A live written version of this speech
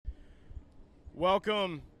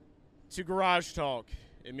Welcome to Garage Talk.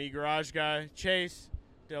 And me, Garage Guy, Chase,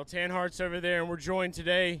 Dale Tanhart's over there, and we're joined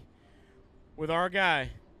today with our guy,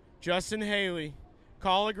 Justin Haley,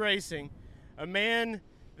 Colleague Racing, a man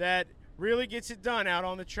that really gets it done out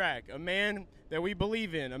on the track, a man that we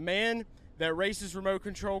believe in, a man that races remote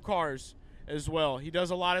control cars as well. He does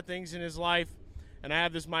a lot of things in his life, and I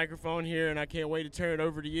have this microphone here, and I can't wait to turn it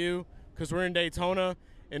over to you because we're in Daytona,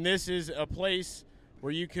 and this is a place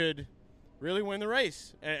where you could really win the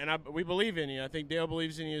race, and we believe in you. I think Dale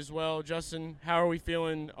believes in you as well. Justin, how are we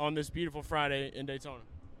feeling on this beautiful Friday in Daytona?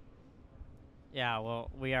 Yeah, well,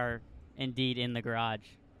 we are indeed in the garage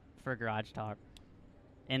for Garage Talk.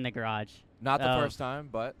 In the garage. Not the first time,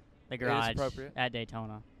 but the garage it is appropriate. at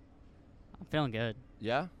Daytona. I'm feeling good.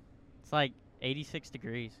 Yeah? It's like 86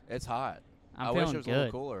 degrees. It's hot. I'm I feeling wish it was good. a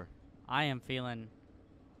little cooler. I am feeling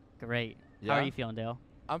great. Yeah? How are you feeling, Dale?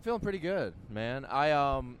 I'm feeling pretty good, man.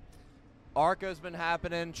 ARCA's been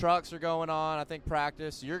happening. Trucks are going on. I think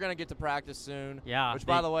practice. You're going to get to practice soon. Yeah. Which,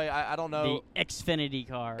 by the way, I don't know. The Xfinity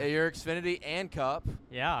car. Your Xfinity and Cup.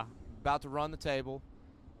 Yeah. About to run the table.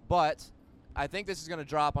 But I think this is going to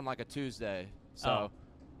drop on like a Tuesday. So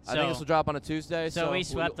I think this will drop on a Tuesday. So we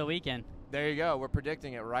swept the weekend. There you go. We're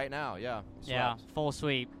predicting it right now. Yeah. Yeah. Full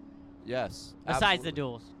sweep. Yes. Besides absolutely. the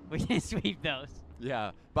duels. We didn't sweep those.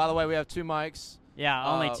 Yeah. By the way, we have 2 mics. Yeah,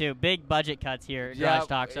 only 2. Big budget cuts here at Garage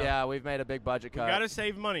Talk. So. Yeah, we've made a big budget cut. We got to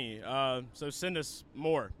save money, so send us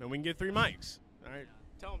more, and we can get 3 mics. All right,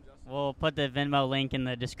 tell them, Justin. We'll put the Venmo link in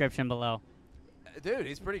the description below. Dude,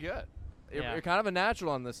 he's pretty good. Yeah. You're kind of a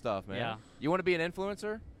natural on this stuff, man. Yeah. You want to be an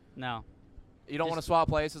influencer? No. You don't want to swap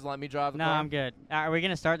places and let me drive the car? No, I'm good. Are we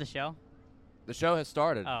going to start the show? The show has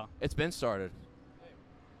started. Oh. It's been started.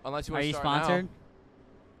 Unless you want Are to you start sponsored?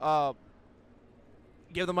 now.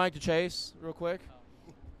 Give the mic to Chase real quick.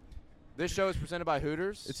 This show is presented by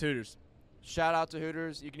Hooters. It's Hooters. Shout out to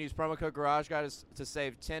Hooters. You can use promo code GarageGuy to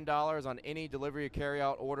save $10 on any delivery or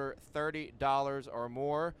carry-out order $30 or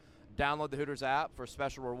more. Download the Hooters app for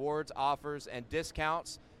special rewards, offers, and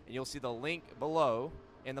discounts, and you'll see the link below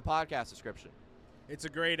in the podcast description. It's a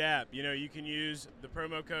great app. You know, you can use the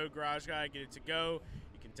promo code GarageGuy, get it to go.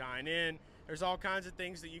 You can dine in. There's all kinds of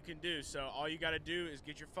things that you can do. So all you got to do is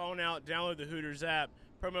get your phone out, download the Hooters app,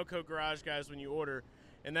 promo code GarageGuys when you order,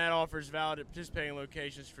 and that offers valid at participating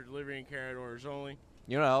locations for delivery and carry-out orders only.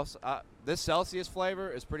 You know what else? This Celsius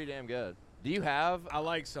flavor is pretty damn good. Do you have? I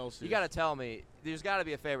like Celsius. You got to tell me. There's got to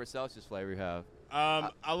be a favorite Celsius flavor you have.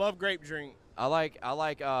 I love grape drink. I like You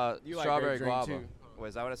strawberry like grape drink guava. too. Wait,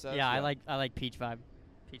 is that what it says? Yeah, I like Peach Vibe.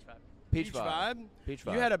 Peach Vibe. Peach vibe. Peach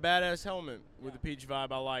vibe. You had a badass helmet with the peach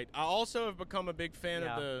vibe I liked. I also have become a big fan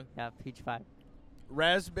of the Peach Vibe.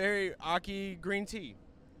 raspberry Aki green tea.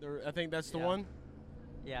 I think that's the one.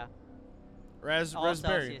 Yeah. All Raspberry.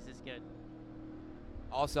 Celsius is good.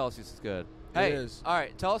 All Celsius is good. It Hey, is. all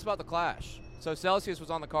right, tell us about the Clash. So Celsius was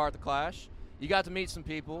on the car at the Clash. You got to meet some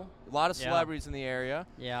people, a lot of Yeah. celebrities in the area.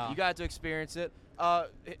 Yeah. You got to experience it.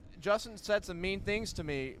 Justin said some mean things to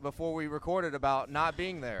me before we recorded about not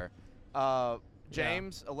being there.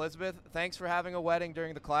 James, Elizabeth, thanks for having a wedding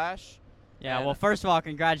during the Clash. Yeah, And- well, first of all,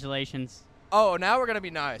 congratulations. Oh, now we're going to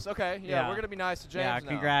be nice. Okay, Yeah. we're going to be nice to James Yeah, now.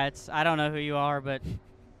 congrats. I don't know who you are, but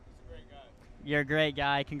you're a great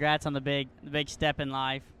guy. Congrats on the big step in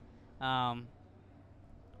life.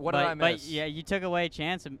 What did I miss? But yeah, you took away a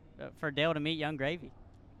chance for Dale to meet Young Gravy,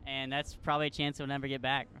 and that's probably a chance he'll never get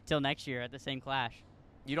back until next year at the same Clash.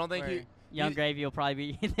 You don't think where Young Gravy will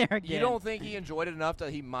probably be there again. You don't think he enjoyed it enough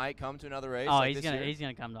that he might come to another race? Oh, like he's this year?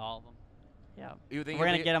 gonna come to all of them. Yeah, You think we're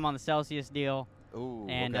he'll gonna get him on the Celsius deal. Ooh,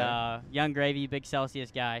 And okay. Young Gravy, big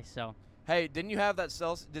Celsius guy. So Hey, didn't you have that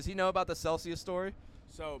Celsius? Does he know about the Celsius story?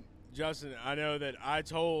 So, Justin, I know that I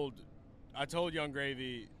told Young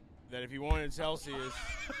Gravy that if he wanted Celsius.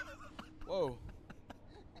 Whoa,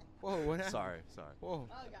 what happened? Sorry. Whoa.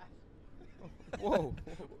 Whoa.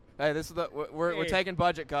 Hey, this is we're Hey. taking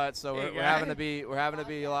budget cuts, so Hey, we're having to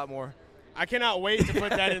be a lot more. I cannot wait to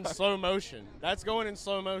put that in slow motion. That's going in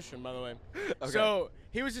slow motion, by the way. Okay. So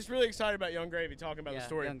he was just really excited about Young Gravy, talking about the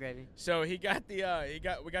story. Young Gravy. So he got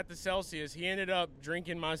we got the Celsius. He ended up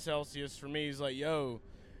drinking my Celsius for me. He's like, "Yo,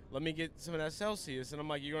 let me get some of that Celsius." And I'm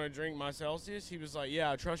like, "You gonna drink my Celsius?" He was like,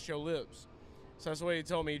 "Yeah, I trust your lips." So that's what he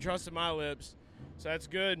told me. He trusted my lips. So that's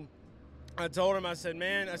good. I told him, I said,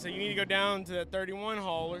 you need to go down to that 31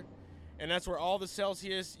 hauler, and that's where all the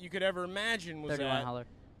Celsius you could ever imagine was 31 at. holler.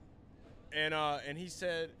 And he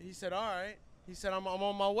said, all right. He said, I'm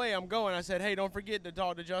on my way. I'm going. I said, hey, don't forget to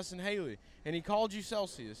talk to Justin Haley. And he called you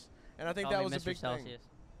Celsius. And I think Call that me was a Mr. big Celsius. thing.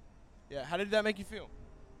 Yeah. How did that make you feel?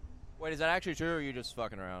 Wait, is that actually true, or are you just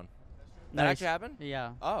fucking around? That actually happened?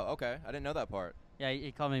 Yeah. Oh, okay. I didn't know that part. Yeah,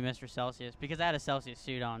 he called me Mr. Celsius because I had a Celsius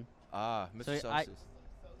suit on. Ah, Mr. So Celsius.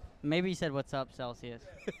 Maybe he said, "What's up, Celsius?"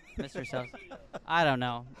 Mr. Celsius. I don't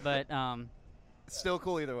know, but Still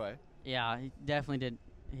cool either way. yeah, he definitely did.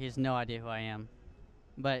 He has no idea who I am,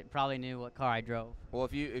 but probably knew what car I drove. Well,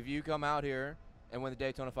 if you come out here and win the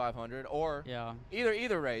Daytona 500, or Yeah.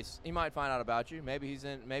 either race, he might find out about you. Maybe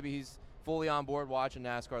he's fully on board watching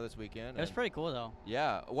NASCAR this weekend. It was pretty cool though.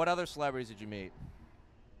 Yeah. What other celebrities did you meet?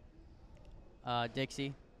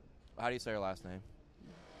 Dixie How do you say her last name?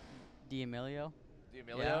 D'Amelio.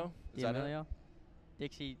 D'Amelio? Yeah, Is that it? D'Amelio.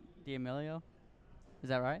 Dixie D'Amelio. Is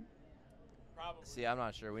that right? Probably. See, I'm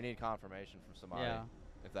not sure. We need confirmation from somebody Yeah.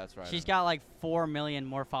 if that's right. She's got like 4 million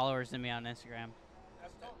more followers than me on Instagram.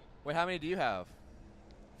 Wait, how many do you have?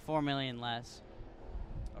 4 million less.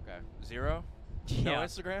 Okay. 0? No Yeah.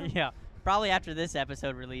 Instagram? Yeah. Probably after this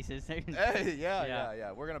episode releases. Hey, Yeah.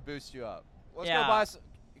 yeah. We're gonna boost you up. Let's Yeah. go buy some.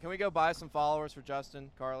 Can we go buy some followers for Justin,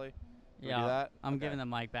 Carly? Can we do that? I'm Okay. giving the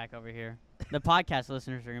mic back over here. The podcast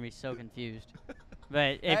listeners are gonna be so confused.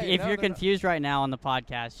 But if, Hey, if no, you're no, no. confused right now on the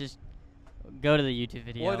podcast, just go to the YouTube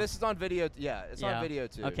video. Well, this is on video. Yeah, it's on video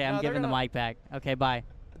too. Okay, No, I'm they're giving the gonna- mic back. Okay, bye.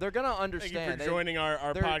 They're gonna Thank you understand. for joining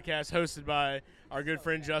our they're- podcast hosted by our good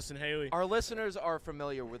friend Justin Haley. Our listeners are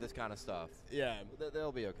familiar with this kind of stuff. Yeah,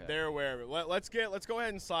 They'll be okay. they're aware of it. Let's go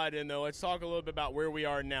ahead and slide in though. Let's talk a little bit about where we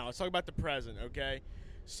are now. Let's talk about the present, okay?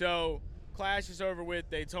 So, Clash is over with.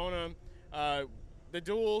 Daytona. The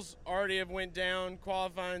duels already have went down.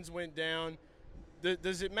 Qualifying's went down.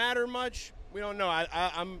 Does it matter much? We don't know.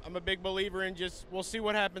 I'm a big believer in just we'll see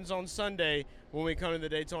what happens on Sunday when we come to the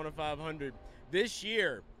Daytona 500. This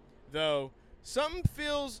year, though, something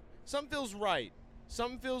feels right.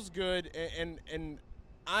 Something feels good, and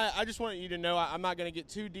I just want you to know I'm not going to get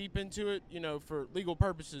too deep into it, for legal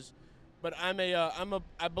purposes. But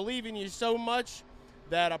I believe in you so much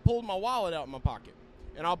that I pulled my wallet out of my pocket,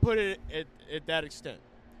 and I'll put it at that extent.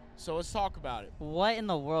 So let's talk about it. What in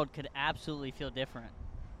the world could absolutely feel different?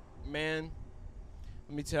 Man,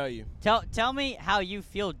 let me tell you. Tell me how you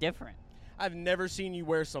feel different. I've never seen you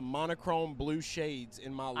wear some monochrome blue shades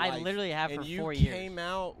in my life. I literally have for and 4 you years. came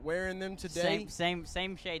out wearing them today.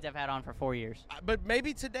 Same shades I've had on for 4 years. But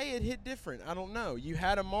maybe today it hit different. I don't know. You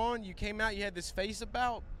had them on. You came out. You had this face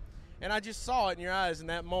about, and I just saw it in your eyes in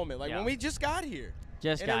that moment. Like when we just got here.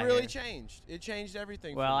 Just and got it really here. changed. It changed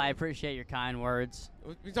everything. Well, for I me. appreciate your kind words.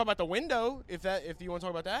 We can talk about the window if you want to talk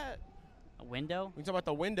about that. A window? We can talk about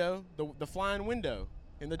the window, the flying window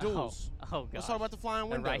in the duels. Oh, Let's talk about the flying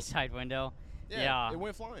The window. right side window. Yeah, it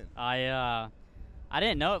went flying. I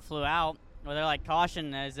didn't know it flew out. Well, they're like,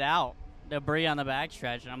 caution is out. Debris on the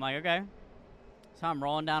backstretch. And I'm like, okay. So I'm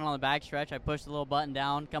rolling down on the backstretch. I push the little button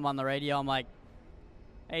down, come on the radio. I'm like,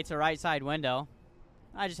 hey, it's a right side window.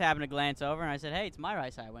 I just happened to glance over, and I said, hey, it's my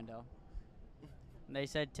right side window. And they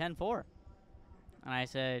said 10-4. And I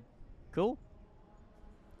said, cool.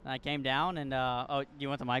 And I came down, and, oh, you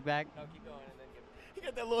want the mic back? No, keep going. And then he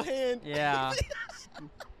got that little hand. Yeah.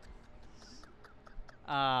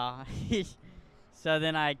 So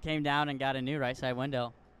then I came down and got a new right side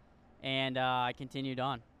window, and I continued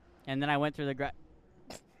on, and then I went through the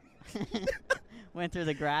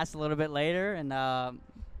grass a little bit later, and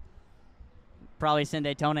probably send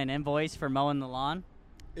Daytona an invoice for mowing the lawn.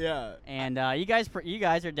 Yeah. And you guys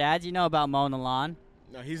are dads. You know about mowing the lawn.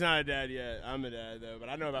 No, he's not a dad yet. I'm a dad though, but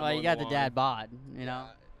I know about. Well, you got the lawn. dad bod. You know.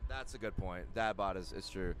 That's a good point. Dad bod is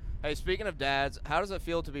true. Hey, speaking of dads, how does it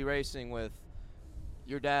feel to be racing with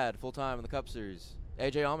your dad full time in the Cup Series,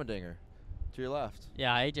 AJ Allmendinger, to your left?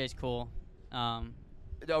 Yeah, AJ's cool.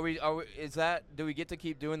 Do we get to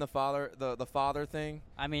keep doing the father thing?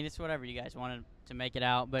 I mean, it's whatever you guys wanted to make it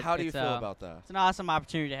out. But how do you feel about that? It's an awesome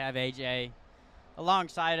opportunity to have AJ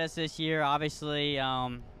alongside us this year. Obviously,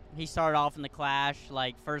 he started off in the Clash,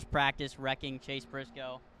 like first practice wrecking Chase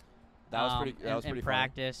Briscoe. That was pretty. That was pretty in funny.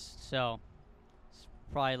 practice, so it's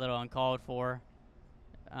probably a little uncalled for.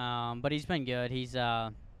 But he's been good. He's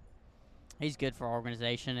good for our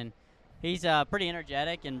organization, and he's pretty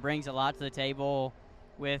energetic and brings a lot to the table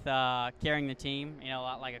with carrying the team. You know, a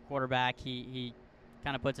lot like a quarterback. He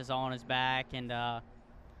kind of puts us all on his back and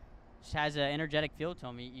just has an energetic feel to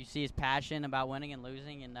him. You see his passion about winning and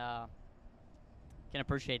losing, and can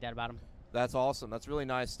appreciate that about him. That's awesome. That's really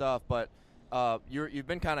nice stuff. But you've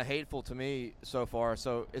been kind of hateful to me so far.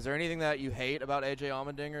 So is there anything that you hate about AJ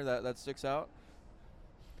Allmendinger that sticks out?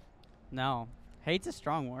 No. Hate's a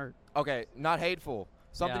strong word. Okay, not hateful.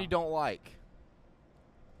 Something Yeah. you don't like.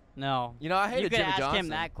 No. You know, I hated You could Jimmy ask Johnson. him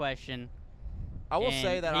that question. I will and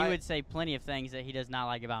say that he would say plenty of things that he does not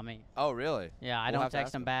like about me. Oh, really? Yeah, I We'll don't have to text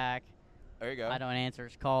ask him him. back. There you go. I don't answer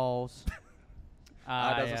his calls.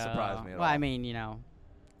 That doesn't surprise me at well, all. I mean,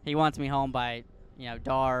 he wants me home by,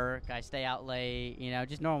 dark. I stay out late.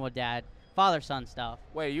 Just normal dad, father-son stuff.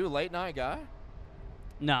 Wait, are you a late night guy?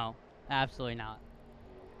 No, absolutely not.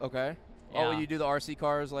 Okay. Yeah. Oh, you do the RC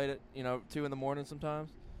cars late at 2 in the morning sometimes?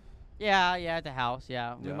 Yeah, at the house.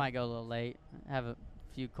 Yeah, we Yeah. might go a little late. Have a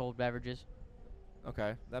few cold beverages.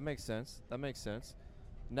 Okay, that makes sense.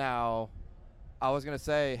 Now, I was gonna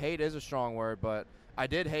say hate is a strong word, but I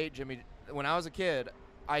did hate Jimmy when I was a kid.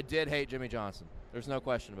 I did hate Jimmy Johnson. There's no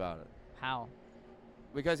question about it. How?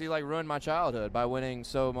 Because he ruined my childhood by winning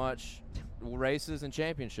so much races and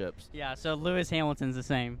championships. Yeah, so Lewis Hamilton's the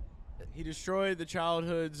same. He destroyed the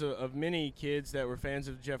childhoods of many kids that were fans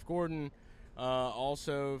of Jeff Gordon,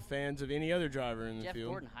 also fans of any other driver in the Jeff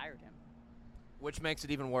field. Gordon hired him. Which makes it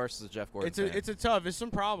even worse as a Jeff Gordon fan. It's a tough. There's some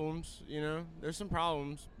problems, There's some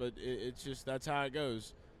problems, but it's just that's how it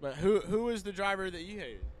goes. But who is the driver that you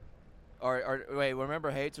hated? Or wait, remember,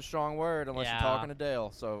 hate's a strong word unless Yeah. you're talking to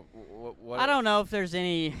Dale. So what? I don't know if there's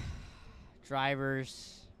any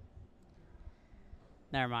drivers.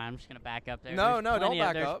 Never mind. I'm just gonna back up there. No, There's no, don't plenty of-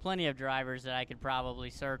 back There's up. plenty of drivers that I could probably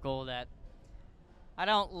circle that I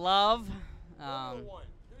don't love. One. Well,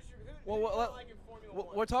 who do you let- like in Formula Well,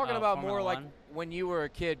 One? we're talking Oh, about Formula more like One? when you were a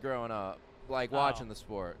kid growing up, like Oh. watching the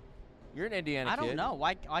sport. You're an Indiana I kid. don't know.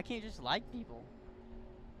 Why can't you just like people?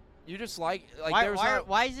 You just like Why, there's why, not.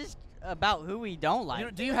 why is this about who we don't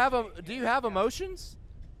like? Do you have emotions,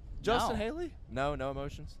 Justin No. Haley? No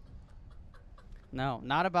emotions. No,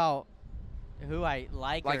 not about who I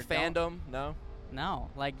like. Like or don't. fandom? No. No,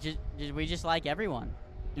 like we just like everyone.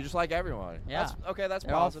 You just like everyone. Yeah. That's, okay, that's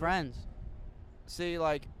They're all positive. friends. See,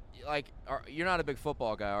 you're not a big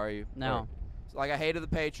football guy, are you? No. Or, I hated the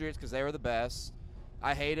Patriots because they were the best.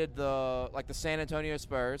 I hated the San Antonio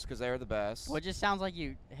Spurs because they were the best. Well, it just sounds like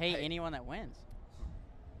you hate Hey. anyone that wins.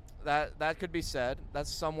 That could be said.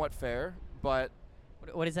 That's somewhat fair, but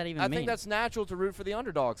What does that even I mean? think that's natural to root for the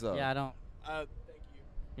underdogs, though. Yeah, I don't. Thank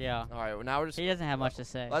you. Yeah. All right. Well, now we're just. He doesn't have much to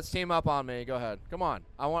say. Let's team up on me. Go ahead. Come on.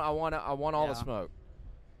 I want all the Yeah. smoke.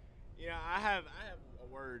 I have a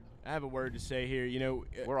word. I have a word to say here.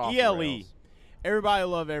 We're off the ELE. rails. Everybody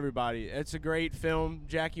love everybody. It's a great film.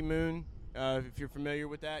 Jackie Moon. If you're familiar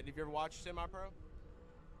with that, have you ever watched Semi Pro?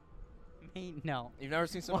 Me? No. You've never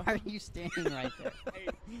seen Why some? are you standing right there? Hey,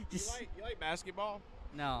 Just- you like basketball?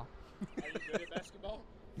 No. Are you good at basketball?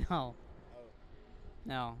 No. Oh,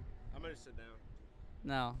 No. I'm gonna sit down.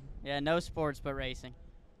 No. Yeah, no sports but racing.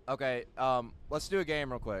 Okay. Let's do a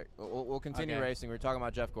game real quick. We'll continue Okay. racing. We're talking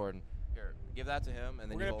about Jeff Gordon. Here, give that to him, and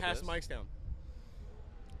then We're you gonna hold pass this. the mics down.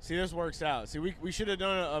 See, this works out. See, we should have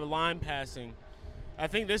done a line passing. I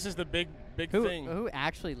think this is the big thing. Who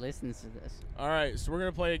actually listens to this? All right, so we're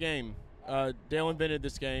gonna play a game. Dale invented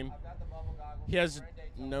this game. He has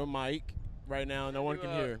no mic right now. No one can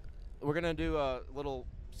hear. We're gonna do a little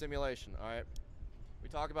simulation. All right. We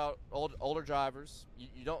talk about older drivers.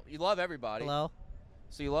 You love everybody. Hello?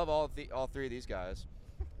 So you love all three of these guys.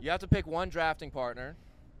 You have to pick one drafting partner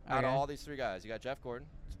out of Okay. all these three guys. You got Jeff Gordon.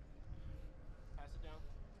 Pass it down.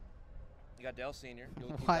 You got Dale Senior.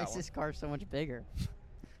 You'll keep Why that is this car so much bigger? one.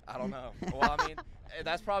 I don't know. Well, I mean,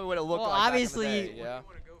 that's probably what it looked Well, like. obviously back in the you- day, yeah.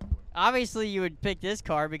 Obviously, you would pick this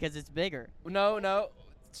car because it's bigger. No.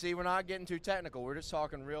 See, we're not getting too technical. We're just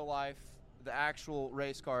talking real life, the actual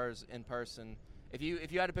race cars in person. If you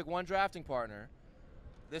had to pick one drafting partner,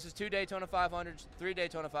 this is 2 Daytona 500s, 3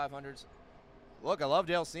 Daytona 500s. Look, I love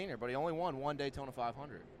Dale Senior, but he only won 1 Daytona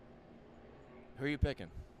 500. Who are you picking?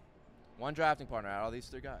 One drafting partner out of all these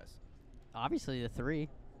three guys. Obviously, the three.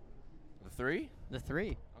 The three? The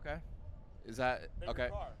three. Okay. Is that Bigger okay?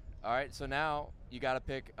 car. All right. So now you got to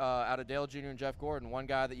pick out of Dale Jr. and Jeff Gordon one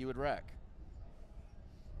guy that you would wreck.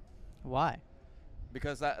 Why?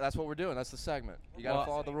 Because that's what we're doing. That's the segment. You got to Well,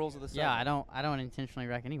 follow the rules of the segment. Yeah, I don't intentionally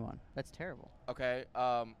wreck anyone. That's terrible. Okay.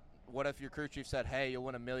 What if your crew chief said, "Hey, you'll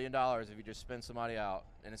win $1 million if you just spin somebody out,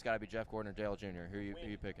 and it's got to be Jeff Gordon or Dale Jr." Who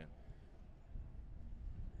you picking?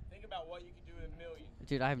 Think about what you could do in a million.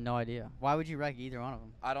 Dude, I have no idea. Why would you wreck either one of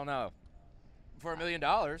them? I don't know. For $1 million,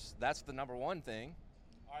 that's the number one thing.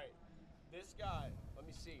 All right, this guy. Let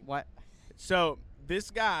me see. What? So this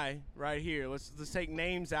guy right here. Let's take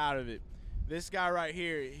names out of it. This guy right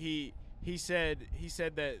here. He said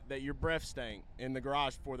that your breath stank in the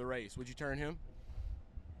garage before the race. Would you turn him?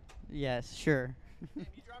 Yes, sure. You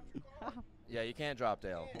dropped your car. Yeah, you can't drop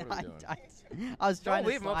Dale. What are we doing? I was trying Don't to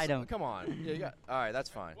leave him up. slide him. Come on. Yeah, you got. All right, that's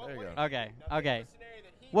fine. There you go. Okay. Now think Okay. of a scenario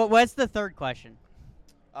that he What's the third question?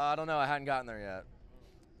 I don't know. I hadn't gotten there yet.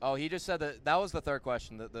 Oh, he just said that was the third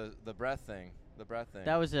question. The breath thing. The breath thing.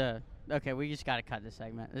 That was a Okay, we just gotta cut this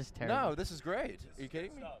segment. This is terrible. No, this is great. Are you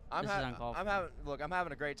kidding me? This is uncalled for. I'm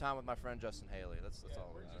having a great time with my friend Justin Haley. That's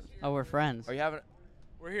all that matters. Oh, we're friends. Are you having?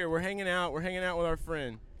 We're here. We're hanging out. We're hanging out with our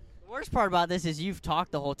friend. The worst part about this is you've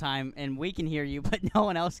talked the whole time, and we can hear you, but no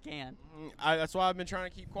one else can. That's why I've been trying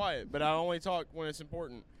to keep quiet, but I only talk when it's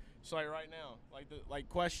important. So like right now, like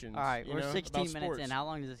questions. All right, you we're know, 16 about minutes sports. in. How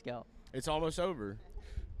long does this go? It's almost over.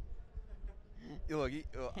 Look,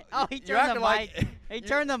 Oh, he turned the mic. He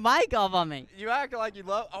turned the mic off on me. You acting like you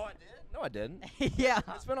love. Oh, I did. No, I didn't. Yeah.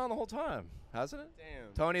 It's been on the whole time, hasn't it?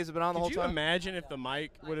 Damn. Tony, has it been on the whole Could you time? imagine if the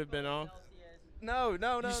mic would have been off? No.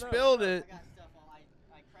 You spilled it.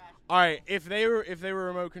 All right, if they were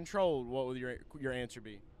remote controlled, what would your answer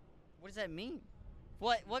be? What does that mean?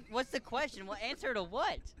 What's the question? What answer to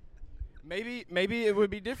what? Maybe it would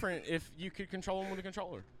be different if you could control them with a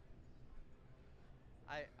controller.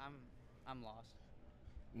 I'm lost.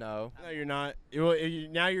 No. No, you're not.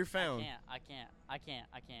 Now you're found. I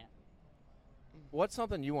can't. What's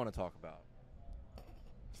something you want to talk about?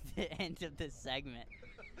 The end of this segment.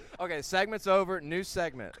 Okay, segment's over. New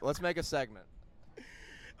segment. Let's make a segment.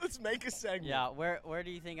 Let's make a segment. Yeah, where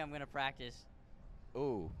do you think I'm gonna practice?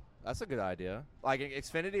 Ooh, that's a good idea. Like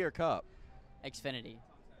Xfinity or Cup? Xfinity.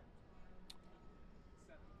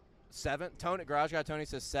 7th. Tony, Garage Guy Tony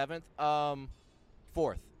says 7th. 4th.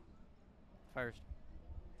 First.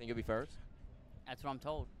 Think you'll be first? That's what I'm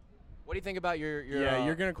told. What do you think about your? Yeah,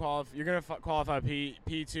 you're gonna qualify. You're gonna qualify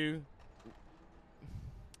P2,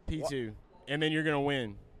 and then you're gonna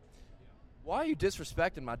win. Why are you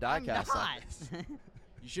disrespecting my I'm diecast? not. like this?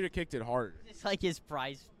 You should have kicked it hard. It's like his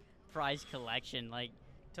prize collection. Like,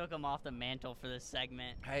 took him off the mantle for this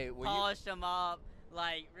segment. Hey, will you? Polished him up.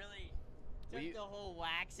 Like, really took the whole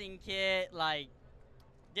waxing kit. Like,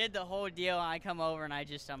 did the whole deal. And I come over and I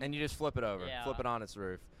just And you just flip it over. Yeah. Flip it on its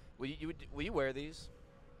roof. Will you wear these?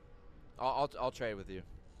 I'll trade with you.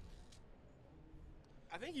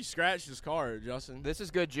 I think you scratched his car, Justin. This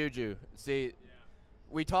is good juju. See,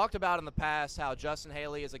 we talked about in the past how Justin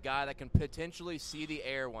Haley is a guy that can potentially see the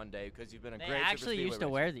air one day because you've been a They great actually superspeedway used to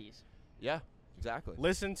racer. wear these. Yeah, exactly.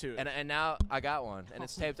 Listen to it. And now I got one, and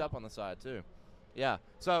it's taped up on the side too. Yeah.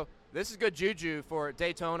 So this is good juju for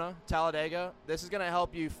Daytona, Talladega. This is going to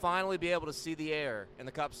help you finally be able to see the air in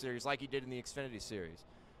the Cup Series like you did in the Xfinity Series.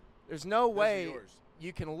 There's no Those are way yours.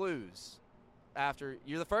 you can lose after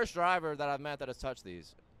you're the first driver that I've met that has touched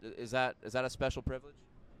these. Is that a special privilege?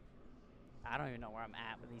 I don't even know where I'm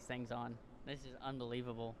at with these things on. This is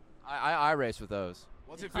unbelievable. I race with those.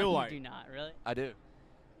 What's it No, feel you like? do not, really? I do.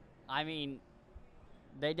 I mean,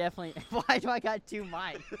 they definitely. Why do I got two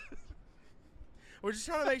mics? We're just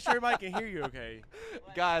trying to make sure everybody can hear you okay.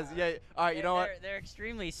 Guys, yeah. All right, you know what? They're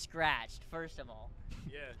extremely scratched, first of all.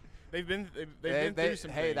 Yeah. They've been through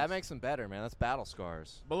some Hey, things. that makes them better, man. That's battle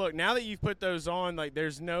scars. But look, now that you've put those on, like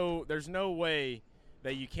there's no way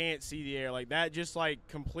that you can't see the air. Like that just like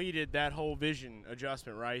completed that whole vision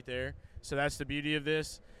adjustment right there. So that's the beauty of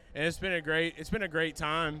this. And it's been a great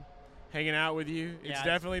time hanging out with you. Yeah, It's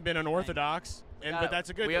definitely been unorthodox. But that's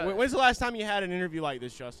a good when's the last time you had an interview like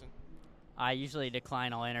this, Justin? I usually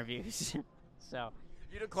decline all interviews. So.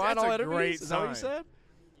 You declined That's all a interviews? great Is that what you sign. said?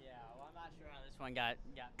 Yeah, well, I'm not sure how this one got.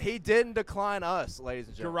 He didn't decline us, ladies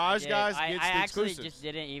and gentlemen. Garage guys I gets the actually exclusives. just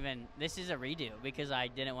didn't even. This is a redo because I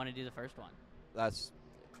didn't want to do the first one. That's,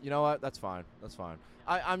 you know what? That's fine. That's fine.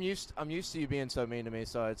 I'm used to you being so mean to me,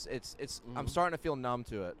 so it's I'm starting to feel numb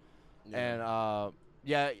to it. Yeah. And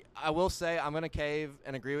yeah, I will say I'm gonna cave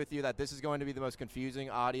and agree with you that this is going to be the most confusing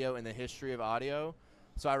audio in the history of audio.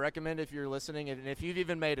 So I recommend if you're listening, and if you've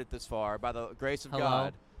even made it this far, by the grace of Hello?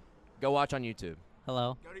 God, go watch on YouTube.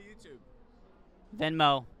 Hello. Go to YouTube.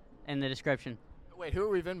 Venmo in the description. Wait, who are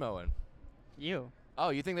we Venmoing? You. Oh,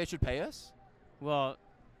 you think they should pay us? Well,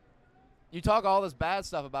 You talk all this bad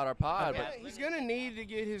stuff about our pod, Yeah, but he's gonna need to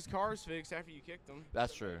get his cars fixed after you kicked them.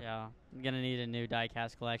 that's true. yeah, I'm gonna need a new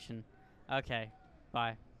diecast collection. Okay,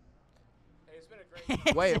 bye. Hey, it's been a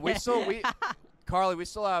great. Wait, Carly, we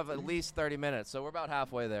still have at least 30 minutes, so we're about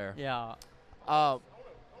halfway there. Yeah. You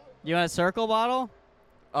You want a circle bottle?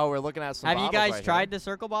 Oh, we're looking at some Have you bottles guys right tried here. the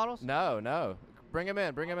circle bottles? No. Bring him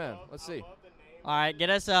in. Let's see. All right, get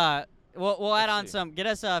us we'll add on see. some. Get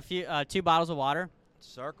us a few 2 bottles of water.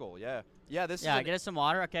 Circle, yeah. Yeah, this Yeah, is get us some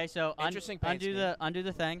water. Okay, so interesting paint undo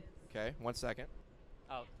the thing. Okay, 1 second.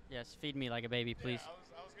 Oh, yes, feed me like a baby, please. Yeah,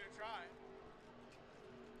 I was gonna try.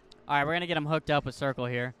 All right, we're gonna get them hooked up with circle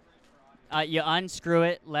here. You unscrew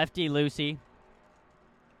it, lefty loosey.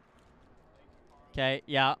 Okay,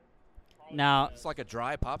 yeah. Now, It's like a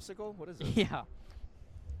dry popsicle? What is it? yeah.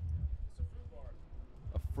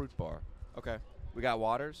 A fruit bar. Okay. We got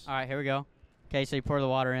waters. All right, here we go. Okay, so you pour the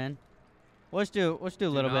water in. Let's do a Do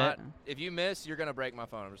little not- bit. If you miss, you're gonna break my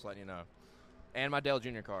phone. I'm just letting you know. And my Dale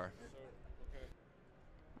Jr. car.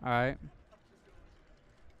 All right.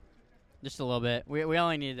 Just a little bit. We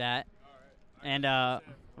only need that. And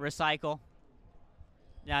recycle.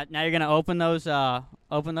 Yeah. Now you're gonna open those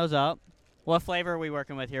up. What flavor are we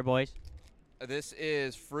working with here, boys? This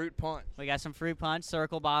is fruit punch. We got some fruit punch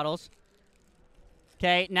circle bottles.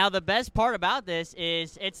 Okay. Now the best part about this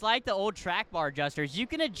is it's like the old track bar adjusters. You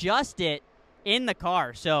can adjust it in the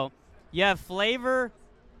car. So you have flavor.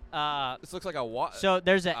 This looks like a water. So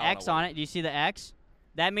there's an I don't X know on what- it. Do you see the X?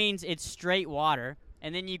 That means it's straight water.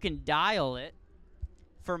 And then you can dial it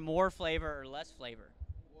for more flavor or less flavor.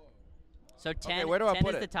 So 10, Okay, where do I 10 put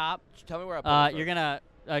is it? the top. Tell me where I put it. You're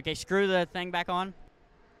going to screw the thing back on,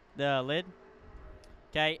 the lid.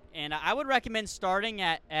 Okay, and I would recommend starting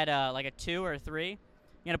at like a 2 or a 3. You're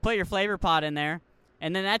going to put your flavor pot in there,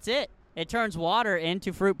 and then that's it. It turns water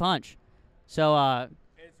into fruit punch. So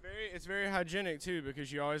It's very hygienic too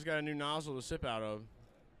because you always got a new nozzle to sip out of.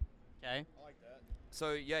 okay.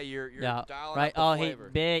 So yeah, you're Yeah, dialing right. up the Oh, flavor.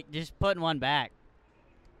 big, just putting one back.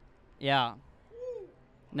 Yeah.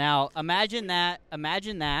 Now imagine that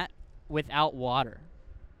without water.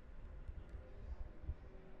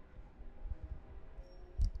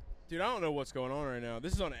 Dude, I don't know what's going on right now.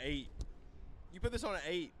 This is on an 8. You put this on an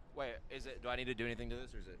 8. Wait, is it? Do I need to do anything to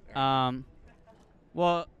this, or is it?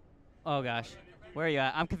 Well, oh gosh, where are you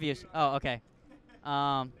at? I'm confused. Oh, okay.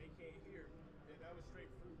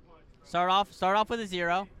 Start off with a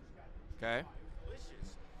 0. Okay.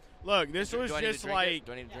 Look, this was Do I need to just drink like it?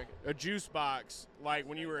 Do I need to drink it? a juice box, like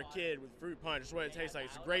when you were a kid with fruit punch. That's what it tastes like.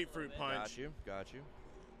 It's a grapefruit punch. Got you.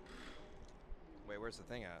 Wait, where's the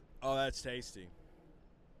thing at? Oh, that's tasty.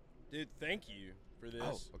 Dude, thank you for this.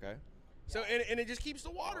 Oh, okay. So, and it just keeps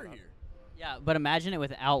the water here. Yeah, but imagine it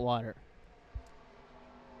without water.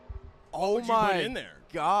 Oh would you put in there?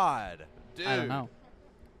 God, dude! I don't know.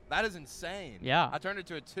 That is insane. Yeah. I turned it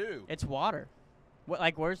to a 2. It's water.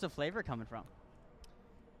 Where's the flavor coming from?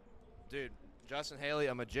 Dude, Justin Haley,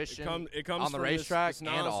 a magician It comes on the from racetrack this and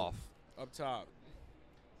nozzle off. up top.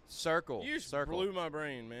 Circle. You just Circle. blew my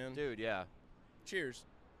brain, man. Dude, yeah. Cheers.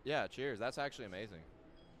 Yeah, cheers. That's actually amazing.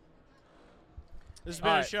 This has been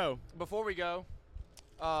All a right. show. Before we go,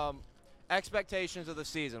 expectations of the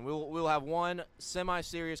season. We'll have one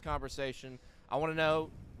semi-serious conversation. I want to know,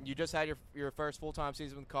 you just had your first full-time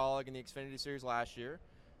season with Colleague in the Xfinity Series last year.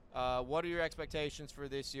 What are your expectations for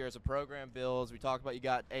this year as a program builds? We talked about you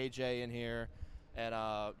got AJ in here, and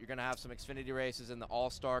you're going to have some Xfinity races in the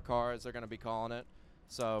All-Star cars, they're going to be calling it.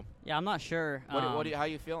 So Yeah, I'm not sure. how are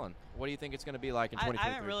you feeling? What do you think it's going to be like in I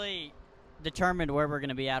 2023? haven't really determined where we're going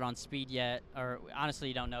to be at on speed yet, or honestly,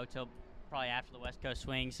 you don't know till probably after the West Coast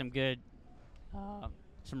swing. Some good,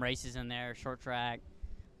 some races in there, short track.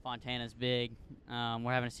 Fontana's big.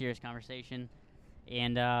 We're having a serious conversation,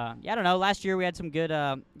 and yeah, I don't know. Last year we had some good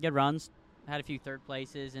runs, had a few third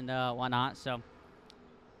places and whatnot. So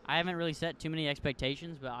I haven't really set too many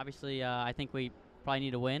expectations, but obviously I think we probably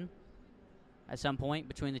need to win at some point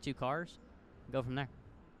between the two cars. Go from there.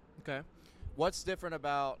 Okay. What's different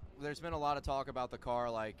about – there's been a lot of talk about the car,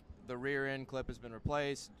 like the rear end clip has been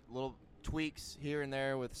replaced, little tweaks here and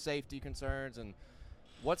there with safety concerns, and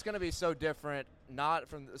what's going to be so different, not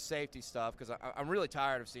from the safety stuff, because I'm really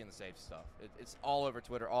tired of seeing the safety stuff. It's all over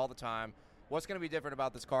Twitter all the time. What's going to be different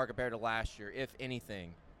about this car compared to last year, if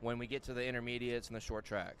anything, when we get to the intermediates and the short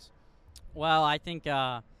tracks? Well, I think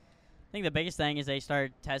the biggest thing is they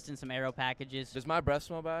started testing some aero packages. Does my breath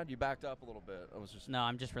smell bad? You backed up a little bit. I was just – No,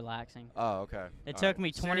 I'm just relaxing. Oh, okay. It All took right.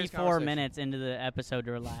 me Serious 24 conversation. minutes into the episode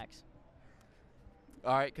to relax.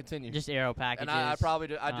 All right, continue. Just aero packages. and I probably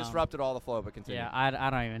did, I disrupted all the flow, but continue. Yeah, I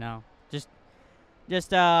don't even know. Just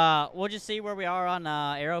we'll just see where we are on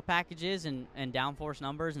aero packages and downforce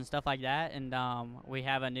numbers and stuff like that. And we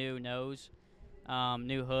have a new nose,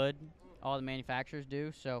 new hood. All the manufacturers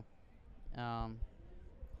do. So yeah,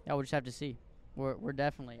 we'll just have to see. We're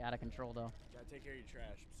definitely out of control though. Gotta take care of your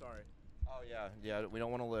trash. Sorry. Oh, yeah, we don't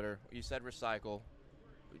want to litter. You said recycle.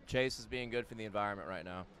 Chase is being good for the environment right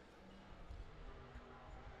now.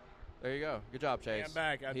 There you go. Good job, Chase. I'm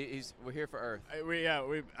back. We're here for Earth.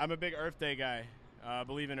 I'm a big Earth Day guy. I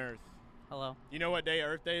believe in Earth. Hello. You know what day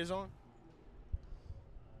Earth Day is on?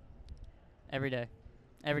 Every day.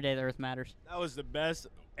 Every day the Earth matters. That was the best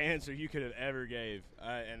answer you could have ever gave,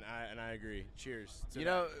 and I agree. Cheers. to You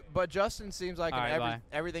that. know, but Justin seems like All an right, bye.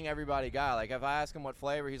 everything everybody guy. Like, if I ask him what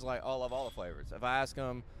flavor, he's like, oh, I love all the flavors. If I ask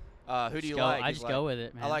him, who do you like? I he's just like, go with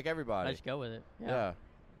it, man. I like everybody. I just go with it. Yeah.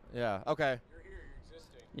 Yeah. Okay.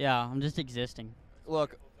 Yeah, I'm just existing.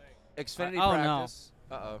 Look, Xfinity oh, no. practice.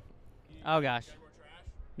 Uh-oh. Oh gosh.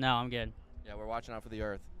 No, I'm good. Yeah, we're watching out for the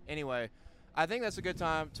Earth. Anyway, I think that's a good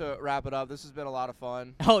time to wrap it up. This has been a lot of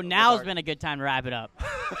fun. Oh, now's been a good time to wrap it up.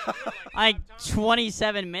 Like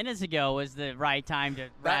 27 minutes ago was the right time to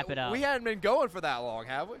wrap it up. We hadn't been going for that long,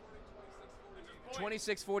 have we?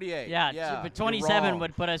 26:48. Yeah, but 27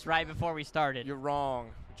 would put us right before we started. You're wrong,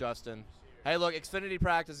 Justin. Hey, look, Xfinity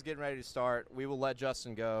practice is getting ready to start. We will let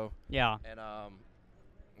Justin go. Yeah. And,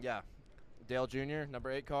 yeah, Dale Jr., number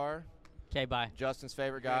 8 car. Okay, bye. Justin's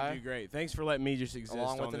favorite You're guy. gonna do great. Thanks for letting me just exist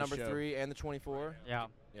Along with on the this number show. 3 and the 24. Yeah.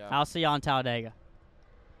 Yeah. I'll see you on Talladega.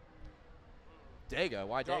 Dago?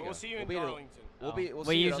 Why Dago? We'll see you in We'll be Darlington. we'll We see you at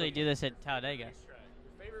usually other- do this at Talladega. Your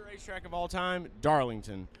favorite racetrack of all time,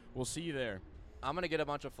 Darlington. We'll see you there. I'm going to get a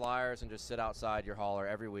bunch of flyers and just sit outside your hauler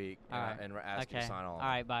every week and ask you to sign on. All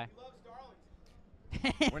right, bye.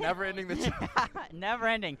 We're never ending the Never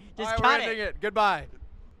ending. Just All right, cut we're it. ending it. Goodbye.